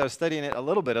think, as I was studying it, a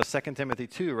little bit of 2 Timothy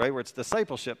 2, right, where it's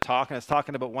discipleship talk, and it's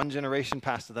talking about one generation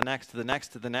passed to the next, to the next,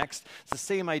 to the next. It's the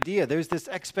same idea. There's this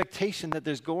expectation that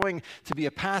there's going to be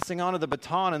a passing on of the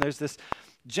baton, and there's this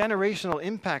generational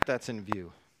impact that's in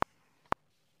view.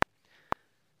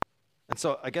 And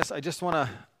so I guess I just want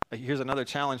to, here's another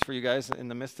challenge for you guys in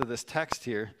the midst of this text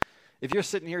here. If you're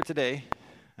sitting here today,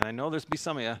 and I know there's be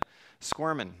some of you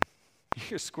squirming.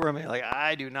 You're squirming like,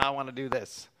 I do not want to do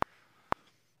this.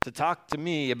 To talk to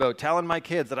me about telling my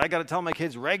kids that I got to tell my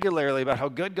kids regularly about how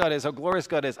good God is, how glorious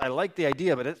God is. I like the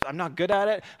idea, but I'm not good at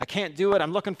it. I can't do it.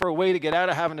 I'm looking for a way to get out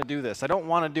of having to do this. I don't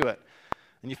want to do it.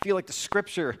 And you feel like the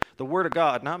Scripture, the Word of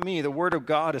God, not me, the Word of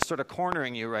God is sort of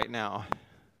cornering you right now.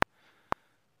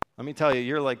 Let me tell you,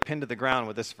 you're like pinned to the ground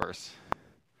with this verse.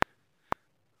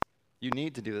 You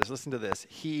need to do this. Listen to this.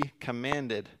 He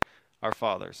commanded our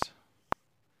fathers.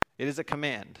 It is a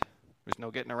command. There's no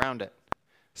getting around it.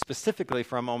 Specifically,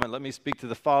 for a moment, let me speak to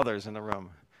the fathers in the room,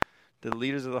 the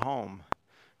leaders of the home,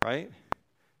 right?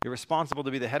 You're responsible to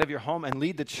be the head of your home and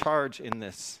lead the charge in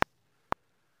this.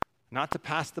 Not to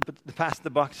pass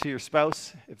the buck to your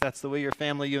spouse, if that's the way your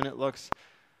family unit looks.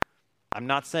 I'm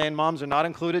not saying moms are not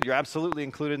included. You're absolutely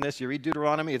included in this. You read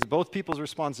Deuteronomy. It's both people's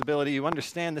responsibility. You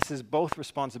understand this is both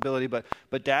responsibility. But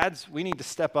dads, we need to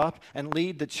step up and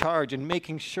lead the charge in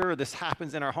making sure this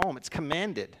happens in our home. It's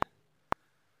commanded.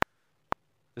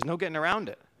 There's no getting around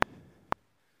it.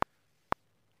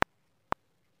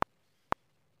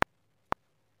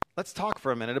 Let's talk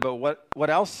for a minute about what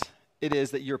else it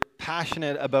is that you're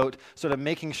passionate about sort of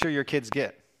making sure your kids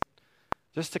get.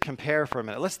 Just to compare for a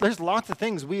minute. There's lots of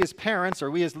things we as parents or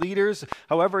we as leaders,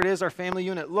 however it is our family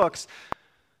unit looks,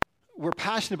 we're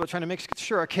passionate about trying to make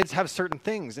sure our kids have certain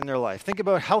things in their life. Think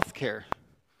about healthcare.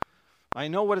 I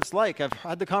know what it's like. I've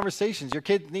had the conversations. Your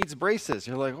kid needs braces.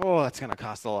 You're like, oh, that's going to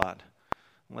cost a lot.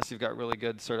 Unless you've got really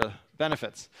good sort of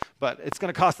benefits. But it's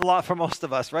going to cost a lot for most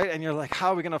of us, right? And you're like,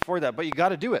 how are we going to afford that? But you got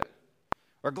to do it.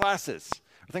 Or glasses.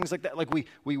 Or things like that. Like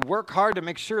we work hard to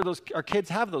make sure our kids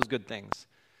have those good things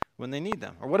when they need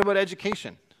them. Or what about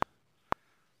education?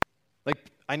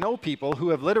 Like, I know people who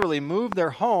have literally moved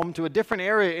their home to a different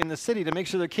area in the city to make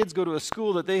sure their kids go to a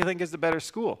school that they think is the better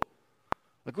school.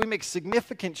 Like, we make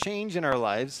significant change in our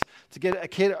lives to get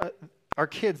our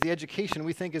kids the education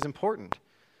we think is important.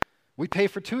 We pay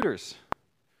for tutors.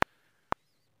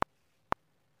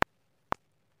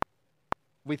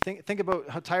 We think about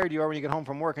how tired you are when you get home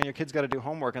from work and your kids got to do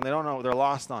homework and they don't know, they're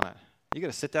lost on it. You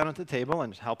got to sit down at the table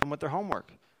and help them with their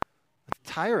homework. It's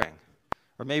tiring.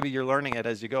 Or maybe you're learning it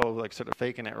as you go, like sort of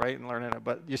faking it, right, and learning it,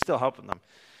 but you're still helping them.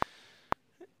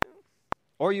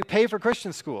 Or you pay for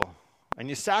Christian school and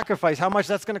you sacrifice how much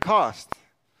that's going to cost.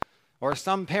 Or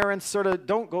some parents sort of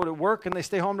don't go to work and they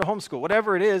stay home to homeschool.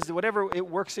 Whatever it is, whatever it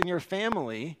works in your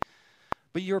family,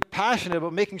 but you're passionate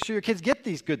about making sure your kids get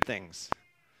these good things.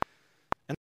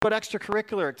 And about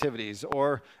extracurricular activities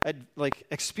or like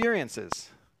experiences.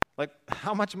 Like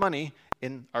how much money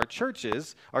in our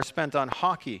churches are spent on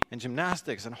hockey and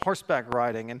gymnastics and horseback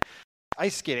riding and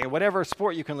ice skating and whatever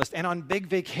sport you can list, and on big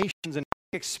vacations and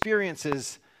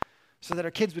experiences so that our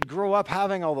kids would grow up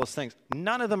having all those things.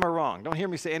 None of them are wrong. Don't hear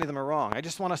me say any of them are wrong. I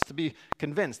just want us to be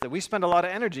convinced that we spend a lot of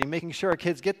energy making sure our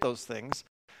kids get those things.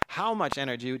 How much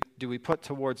energy do we put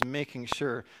towards making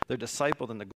sure they're discipled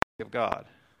in the glory of God?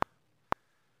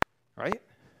 Right?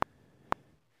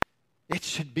 It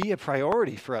should be a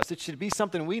priority for us. It should be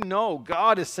something we know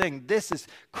God is saying this is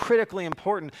critically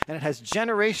important and it has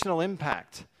generational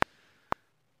impact.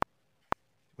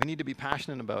 We need to be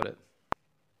passionate about it.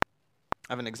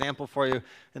 I have an example for you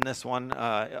in this one.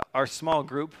 Our small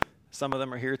group, some of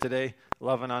them are here today,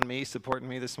 loving on me, supporting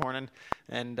me this morning.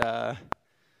 And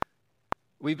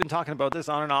we've been talking about this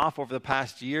on and off over the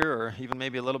past year or even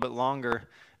maybe a little bit longer.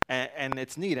 And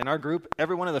it's neat. In our group,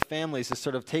 every one of the families has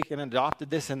sort of taken and adopted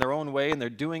this in their own way, and they're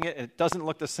doing it. It doesn't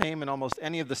look the same in almost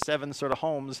any of the 7 sort of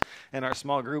homes in our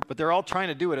small group, but they're all trying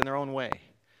to do it in their own way.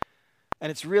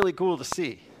 And it's really cool to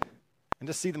see. And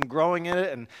to see them growing in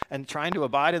it and trying to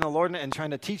abide in the Lord and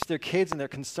trying to teach their kids and their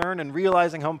concern and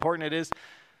realizing how important it is.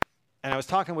 And I was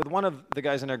talking with one of the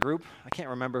guys in our group. I can't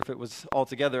remember if it was all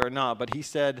together or not, but he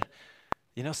said,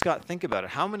 you know, Scott, think about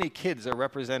it. How many kids are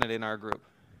represented in our group?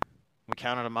 We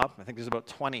counted them up. I think there's about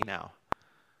 20 now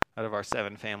out of our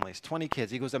 7 families. 20 kids.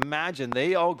 He goes, imagine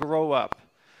they all grow up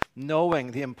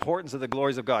knowing the importance of the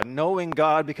glories of God, knowing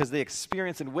God because they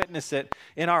experience and witness it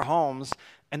in our homes,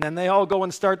 and then they all go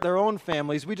and start their own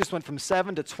families. We just went from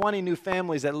 7 to 20 new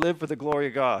families that live for the glory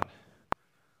of God.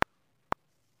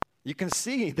 You can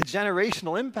see the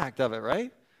generational impact of it,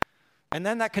 right? And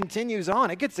then that continues on.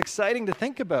 It gets exciting to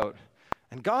think about.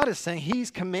 And God is saying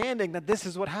He's commanding that this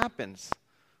is what happens.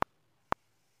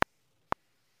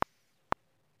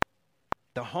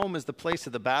 The home is the place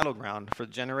of the battleground for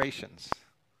generations.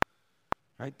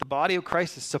 Right? The body of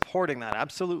Christ is supporting that,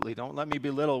 absolutely. Don't let me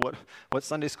belittle what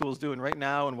Sunday school is doing right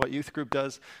now and what youth group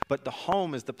does, but the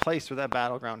home is the place where that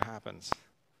battleground happens.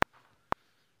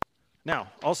 Now,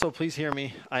 also please hear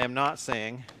me, I am not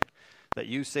saying that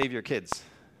you save your kids.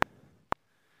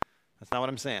 That's not what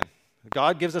I'm saying.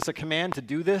 God gives us a command to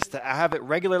do this, to have it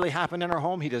regularly happen in our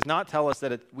home. He does not tell us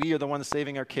that we are the ones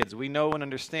saving our kids. We know and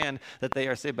understand that they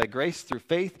are saved by grace through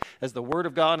faith. As the Word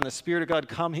of God and the Spirit of God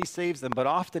come, He saves them. But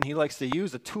often He likes to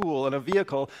use a tool and a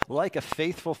vehicle like a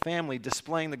faithful family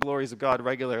displaying the glories of God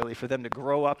regularly for them to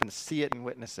grow up and see it and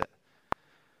witness it.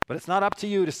 But it's not up to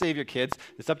you to save your kids.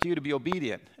 It's up to you to be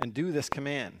obedient and do this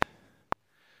command.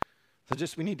 So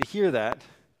we need to hear that,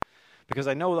 because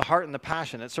I know the heart and the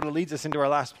passion. It sort of leads us into our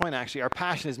last point, actually. Our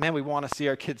passion is, man, we want to see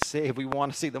our kids saved. We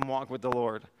want to see them walk with the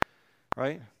Lord,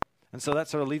 right? And so that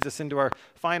sort of leads us into our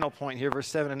final point here, verse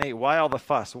 7 and 8. Why all the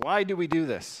fuss? Why do we do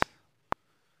this?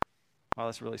 Oh,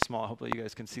 that's really small. Hopefully you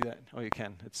guys can see that. Oh, you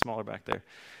can. It's smaller back there.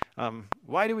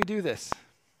 Why do we do this?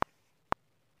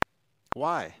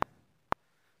 Why?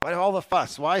 Why all the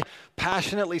fuss? Why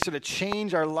passionately sort of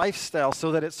change our lifestyle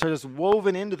so that it's sort of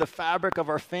woven into the fabric of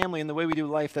our family and the way we do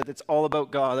life, that it's all about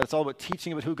God, that it's all about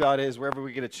teaching about who God is wherever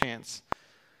we get a chance?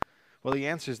 Well, he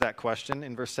answers that question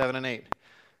in verse 7 and 8.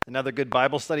 Another good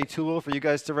Bible study tool for you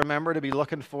guys to remember, to be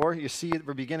looking for. You see at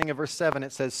the beginning of verse 7,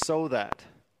 it says, so that.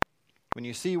 When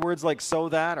you see words like so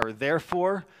that or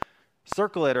therefore,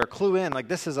 circle it or clue in. Like,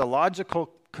 this is a logical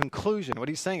conclusion. What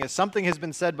he's saying is something has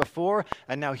been said before,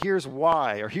 and now here's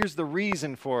why, or here's the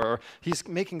reason for, or he's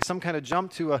making some kind of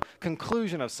jump to a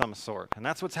conclusion of some sort. And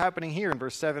that's what's happening here in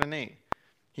verse 7 and 8.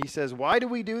 He says, why do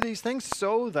we do these things?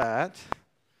 So that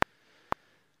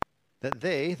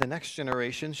they, the next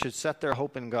generation, should set their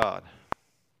hope in God.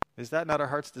 Is that not our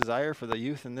heart's desire for the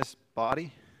youth in this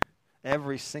body?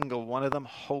 Every single one of them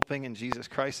hoping in Jesus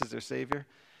Christ as their Savior?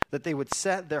 That they would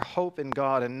set their hope in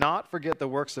God and not forget the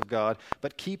works of God,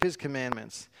 but keep his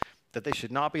commandments. That they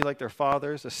should not be like their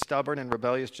fathers, a stubborn and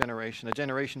rebellious generation, a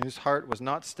generation whose heart was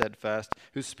not steadfast,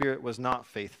 whose spirit was not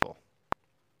faithful.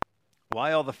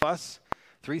 Why all the fuss?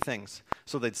 3 things.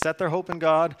 So they'd set their hope in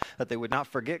God, that they would not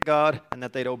forget God, and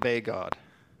that they'd obey God.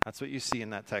 That's what you see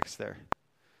in that text there.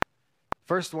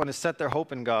 First one is set their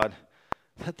hope in God,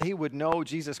 that they would know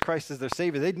Jesus Christ as their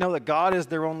Savior. They'd know that God is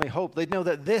their only hope. They'd know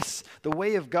that this, the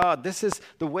way of God, this is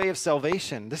the way of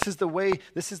salvation. This is the way,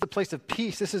 this is the place of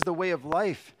peace. This is the way of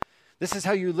life. This is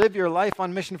how you live your life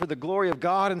on mission for the glory of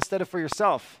God instead of for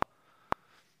yourself.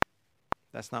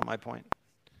 That's not my point.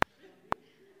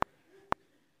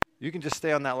 You can just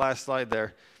stay on that last slide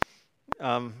there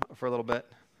for a little bit.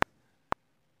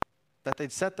 That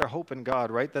they'd set their hope in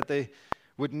God, right? That they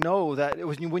would know that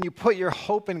when you put your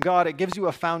hope in God, it gives you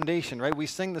a foundation, right? We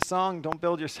sing the song, don't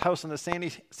build your house on the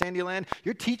sandy land.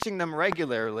 You're teaching them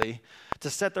regularly to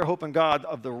set their hope in God,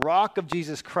 of the rock of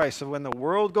Jesus Christ. So when the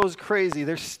world goes crazy,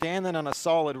 they're standing on a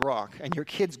solid rock. And your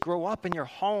kids grow up in your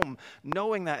home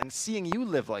knowing that and seeing you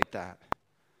live like that.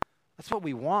 That's what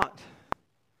we want.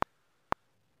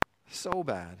 So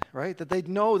bad, right? That they'd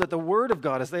know that the Word of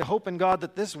God, as they hope in God,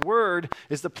 that this Word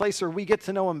is the place where we get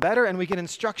to know Him better and we get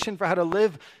instruction for how to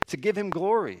live to give Him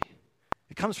glory.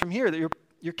 It comes from here, that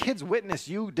your kids witness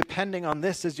you depending on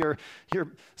this as your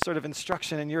sort of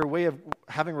instruction and your way of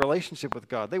having a relationship with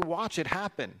God. They watch it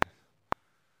happen.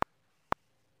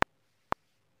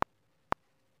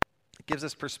 It gives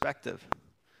us perspective,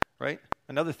 right?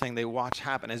 Another thing they watch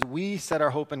happen, as we set our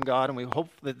hope in God and we hope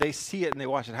that they see it and they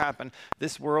watch it happen.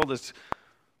 This world is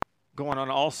going on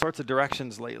all sorts of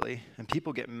directions lately, and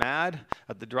people get mad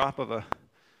at the drop of a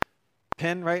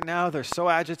pin right now. They're so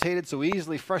agitated, so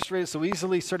easily frustrated, so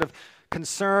easily sort of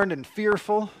concerned and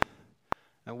fearful.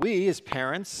 And we, as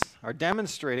parents, are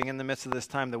demonstrating in the midst of this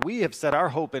time that we have set our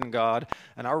hope in God,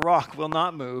 and our rock will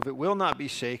not move, it will not be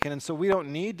shaken, and so we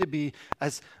don't need to be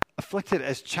as afflicted,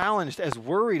 as challenged, as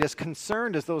worried, as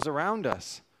concerned as those around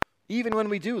us. Even when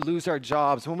we do lose our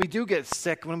jobs, when we do get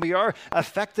sick, when we are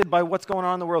affected by what's going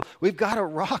on in the world, we've got a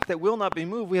rock that will not be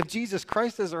moved. We have Jesus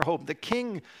Christ as our hope, the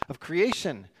King of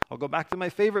creation. I'll go back to my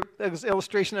favorite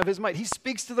illustration of his might. He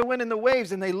speaks to the wind and the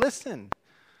waves, and they listen.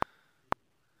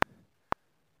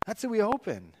 That's who we hope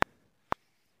in.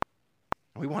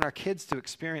 We want our kids to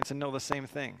experience and know the same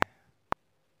thing.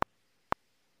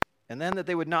 And then that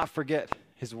they would not forget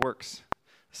his works.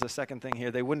 This is the second thing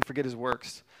here. They wouldn't forget his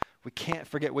works. We can't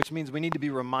forget, which means we need to be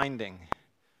reminding.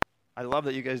 I love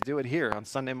that you guys do it here on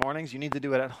Sunday mornings. You need to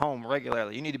do it at home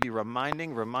regularly. You need to be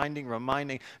reminding,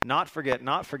 not forget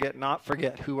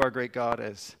who our great God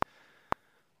is.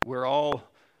 We're all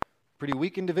pretty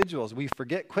weak individuals. We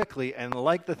forget quickly and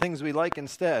like the things we like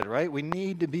instead, right? We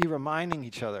need to be reminding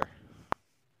each other.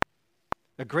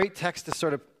 A great text to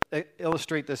sort of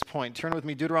illustrate this point. Turn with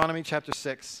me, Deuteronomy chapter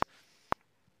 6.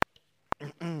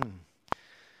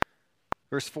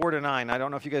 Verse 4-9. I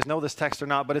don't know if you guys know this text or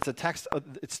not, but it's a text.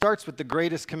 It starts with the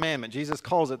greatest commandment. Jesus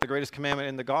calls it the greatest commandment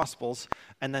in the Gospels.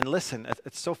 And then listen,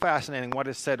 it's so fascinating what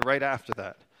is said right after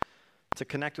that to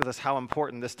connect with us how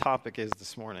important this topic is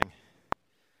this morning.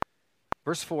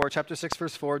 Verse 4, chapter 6,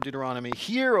 verse 4, Deuteronomy.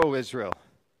 Hear, O Israel.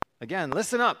 Again,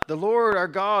 listen up. The Lord our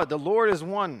God, the Lord is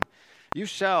one. You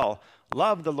shall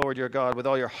Love the Lord your God with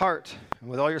all your heart, and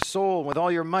with all your soul, and with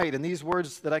all your might. And these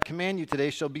words that I command you today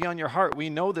shall be on your heart. We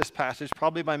know this passage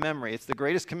probably by memory. It's the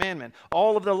greatest commandment.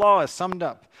 All of the law is summed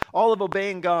up. All of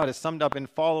obeying God is summed up in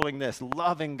following this,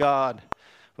 loving God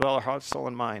with all our heart, soul,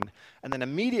 and mind. And then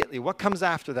immediately, what comes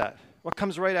after that? What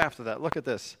comes right after that? Look at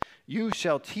this. You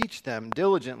shall teach them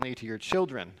diligently to your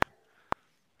children.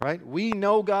 Right? We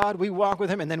know God, we walk with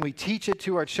him, and then we teach it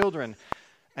to our children.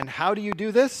 And how do you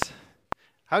do this?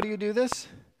 How do you do this?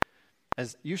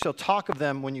 As you shall talk of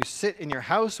them when you sit in your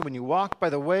house, when you walk by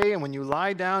the way, and when you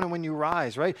lie down, and when you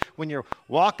rise, right? When you're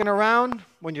walking around,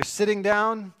 when you're sitting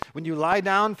down, when you lie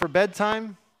down for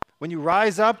bedtime, when you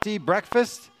rise up to eat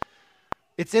breakfast.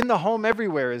 It's in the home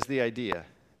everywhere is the idea.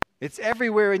 It's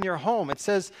everywhere in your home. It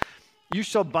says, you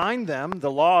shall bind them,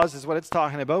 the laws is what it's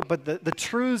talking about, but the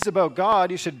truths about God,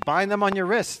 you should bind them on your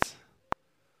wrist.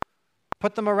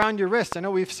 Put them around your wrist. I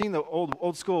know we've seen the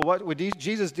old school, what would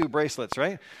Jesus do bracelets,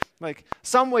 right? Like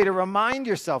some way to remind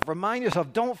yourself,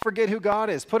 don't forget who God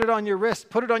is. Put it on your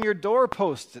wrist, put it on your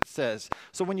doorpost, it says.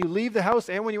 So when you leave the house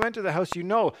and when you enter the house, you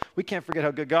know, we can't forget how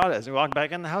good God is. We walk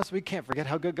back in the house, we can't forget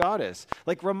how good God is.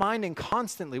 Like reminding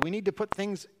constantly, we need to put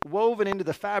things woven into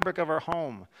the fabric of our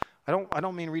home. I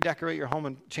don't mean redecorate your home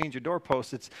and change your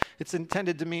doorpost. It's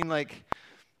intended to mean like,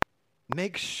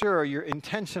 make sure you're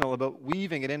intentional about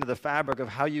weaving it into the fabric of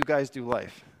how you guys do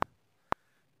life.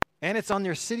 And it's on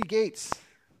your city gates.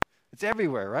 It's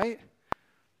everywhere, right?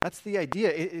 That's the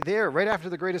idea. There, right after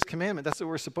the greatest commandment, that's what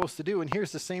we're supposed to do. And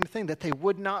here's the same thing, that they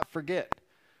would not forget.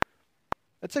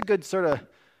 That's a good sort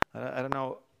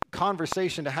of,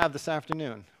 conversation to have this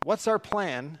afternoon. What's our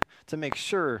plan to make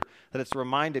sure that it's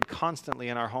reminded constantly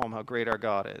in our home how great our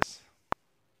God is?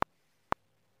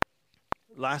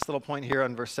 Last little point here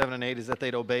on verse 7 and 8 is that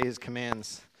they'd obey his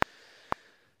commands.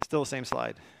 Still the same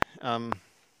slide.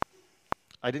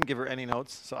 I didn't give her any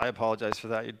notes, so I apologize for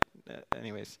that.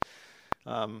 Anyways,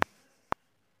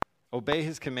 obey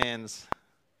his commands.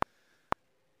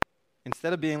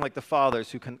 Instead of being like the fathers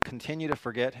who can continue to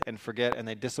forget, and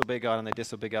they disobey God and they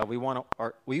disobey God, we want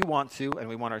our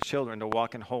children to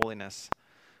walk in holiness.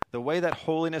 The way that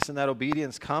holiness and that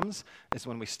obedience comes is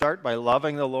when we start by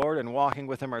loving the Lord and walking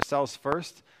with him ourselves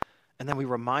first, and then we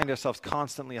remind ourselves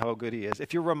constantly how good he is.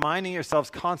 If you're reminding yourselves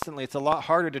constantly, it's a lot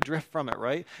harder to drift from it,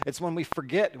 right? It's when we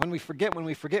forget,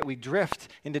 we drift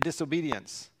into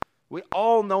disobedience. We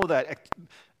all know that.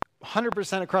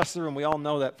 100% across the room, we all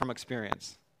know that from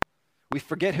experience. We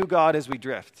forget who God is, we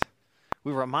drift.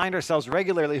 We remind ourselves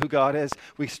regularly who God is,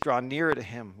 we draw nearer to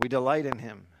him, we delight in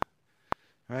him.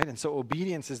 Right? And so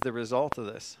obedience is the result of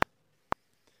this.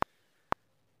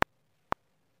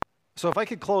 So if I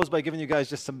could close by giving you guys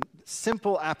just some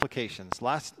simple applications.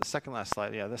 Second last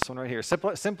slide. Yeah, this one right here.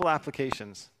 Simple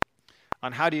applications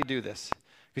on how do you do this.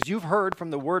 Because you've heard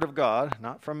from the Word of God,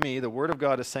 not from me. The Word of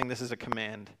God is saying this is a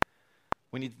command.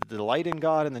 We need to delight in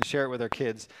God and then share it with our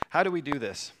kids. How do we do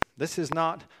this? This is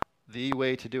not the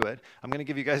way to do it. I'm going to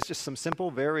give you guys just some simple,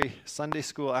 very Sunday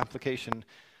school application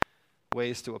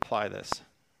ways to apply this.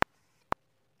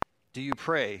 Do you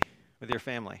pray with your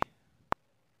family?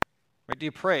 Right? Do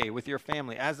you pray with your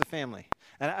family as a family?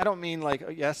 And I don't mean like,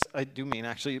 yes, I do mean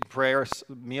actually prayer,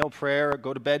 meal prayer,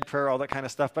 go to bed prayer, all that kind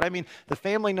of stuff. But I mean, the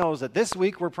family knows that this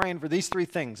week we're praying for these three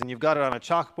things. And you've got it on a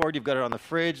chalkboard, you've got it on the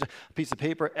fridge, a piece of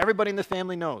paper. Everybody in the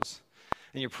family knows.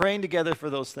 And you're praying together for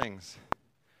those things.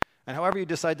 And however you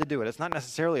decide to do it, it's not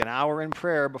necessarily an hour in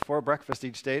prayer before breakfast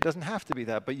each day. It doesn't have to be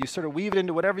that. But you sort of weave it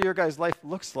into whatever your guys' life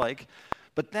looks like.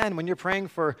 But then when you're praying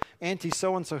for Auntie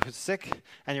so-and-so who's sick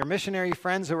and your missionary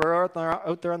friends who are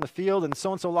out there on the field and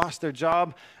so-and-so lost their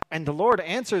job and the Lord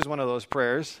answers one of those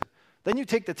prayers, then you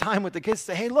take the time with the kids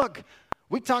to say, hey, look,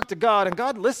 we talk to God and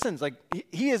God listens. Like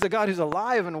he is a God who's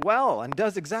alive and well and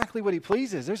does exactly what he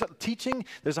pleases. There's teaching,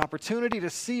 there's opportunity to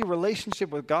see relationship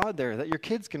with God there that your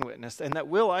kids can witness and that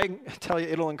I tell you,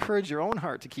 it'll encourage your own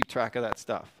heart to keep track of that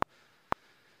stuff.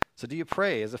 So do you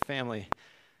pray as a family?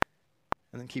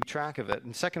 And then keep track of it.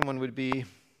 And second one would be,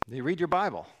 you read your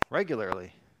Bible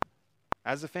regularly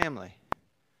as a family.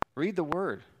 Read the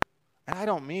Word. And I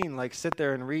don't mean like sit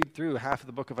there and read through half of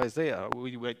the book of Isaiah.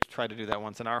 We try to do that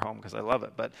once in our home because I love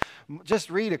it. But just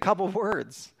read a couple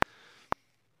words.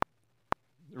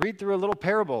 Read through a little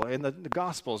parable in the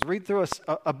Gospels. Read through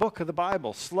a book of the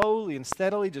Bible slowly and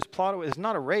steadily. Just plot it. It's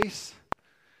not a race.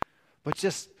 But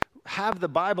just have the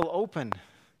Bible open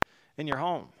in your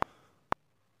home.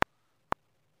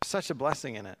 Such a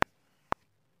blessing in it.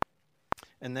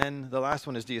 And then the last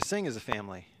one is, do you sing as a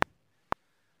family?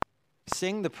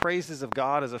 Sing the praises of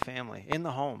God as a family in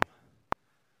the home.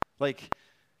 Like,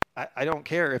 I don't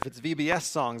care if it's VBS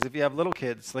songs, if you have little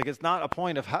kids. Like, it's not a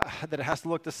point of that it has to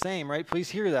look the same, right? Please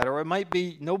hear that. Or it might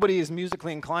be nobody is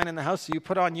musically inclined in the house, so you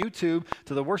put on YouTube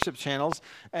to the worship channels,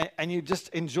 and you just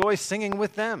enjoy singing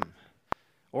with them.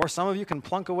 Or some of you can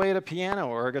plunk away at a piano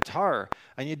or a guitar,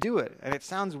 and you do it. And it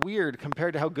sounds weird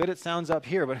compared to how good it sounds up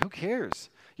here, but who cares?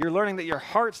 You're learning that your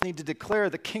hearts need to declare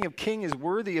the King of Kings is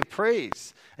worthy of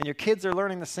praise, and your kids are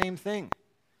learning the same thing.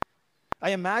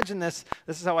 I imagine this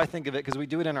is how I think of it, because we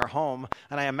do it in our home,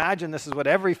 and I imagine this is what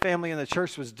every family in the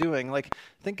church was doing. Like,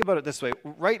 think about it this way.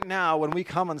 Right now, when we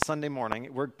come on Sunday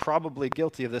morning, we're probably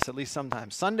guilty of this at least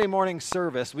sometimes. Sunday morning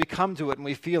service, we come to it and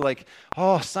we feel like,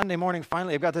 oh, Sunday morning,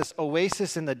 finally, I've got this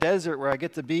oasis in the desert where I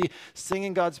get to be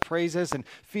singing God's praises and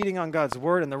feeding on God's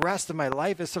word, and the rest of my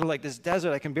life is sort of like this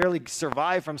desert. I can barely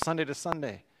survive from Sunday to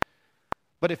Sunday.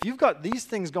 But if you've got these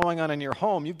things going on in your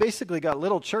home, you've basically got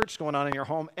little church going on in your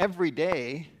home every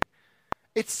day.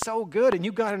 It's so good, and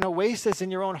you've got an oasis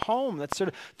in your own home that's sort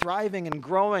of thriving and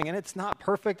growing, and it's not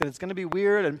perfect, and it's going to be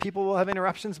weird, and people will have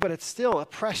interruptions, but it's still a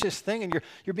precious thing, and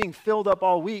you're being filled up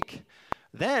all week.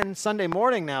 Then, Sunday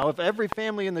morning now, if every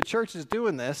family in the church is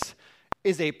doing this,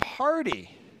 is a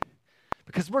party,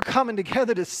 because we're coming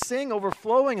together to sing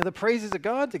overflowing in the praises of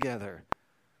God together.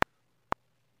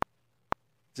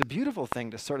 It's a beautiful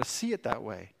thing to sort of see it that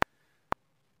way.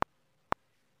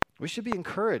 We should be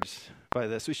encouraged by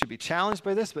this. We should be challenged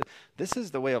by this, but this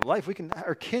is the way of life.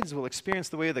 Our kids will experience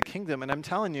the way of the kingdom, and I'm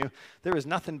telling you, there is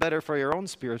nothing better for your own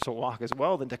spiritual walk as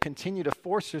well than to continue to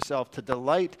force yourself to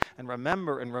delight and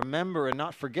remember and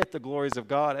not forget the glories of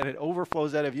God, and it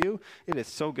overflows out of you. It is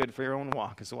so good for your own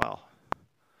walk as well.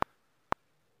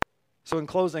 So in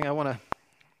closing, I want to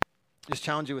just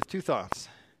challenge you with two thoughts.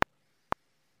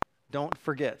 Don't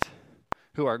forget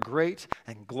who our great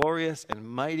and glorious and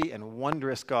mighty and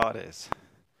wondrous God is.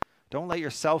 Don't let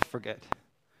yourself forget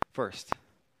first.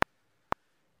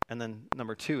 And then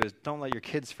number two is don't let your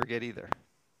kids forget either.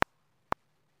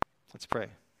 Let's pray.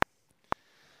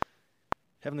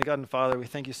 Heavenly God and Father, we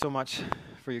thank you so much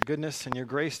for your goodness and your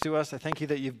grace to us. I thank you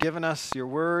that you've given us your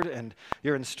word and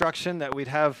your instruction, that we'd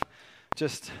have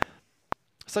just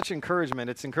such encouragement.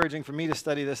 It's encouraging for me to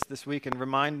study this week and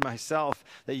remind myself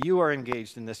that you are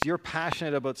engaged in this. You're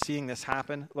passionate about seeing this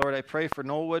happen. Lord, I pray for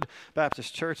Knollwood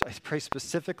Baptist Church. I pray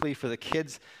specifically for the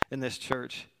kids in this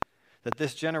church, that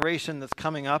this generation that's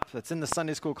coming up, that's in the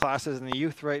Sunday school classes and the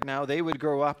youth right now, they would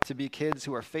grow up to be kids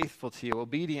who are faithful to you,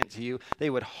 obedient to you. They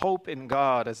would hope in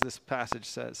God, as this passage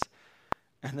says,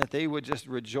 and that they would just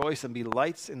rejoice and be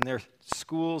lights in their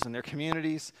schools and their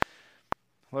communities.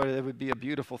 Lord, it would be a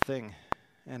beautiful thing.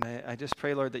 And I just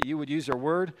pray, Lord, that you would use your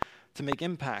word to make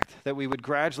impact, that we would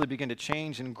gradually begin to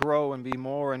change and grow and be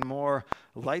more and more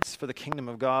lights for the kingdom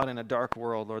of God in a dark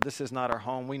world. Lord, this is not our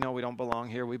home. We know we don't belong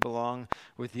here. We belong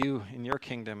with you in your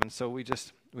kingdom. And so we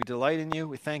delight in you.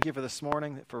 We thank you for this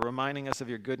morning, for reminding us of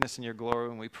your goodness and your glory.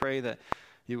 And we pray that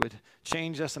you would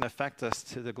change us and affect us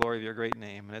to the glory of your great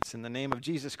name. And it's in the name of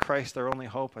Jesus Christ, our only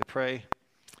hope, I pray.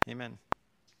 Amen.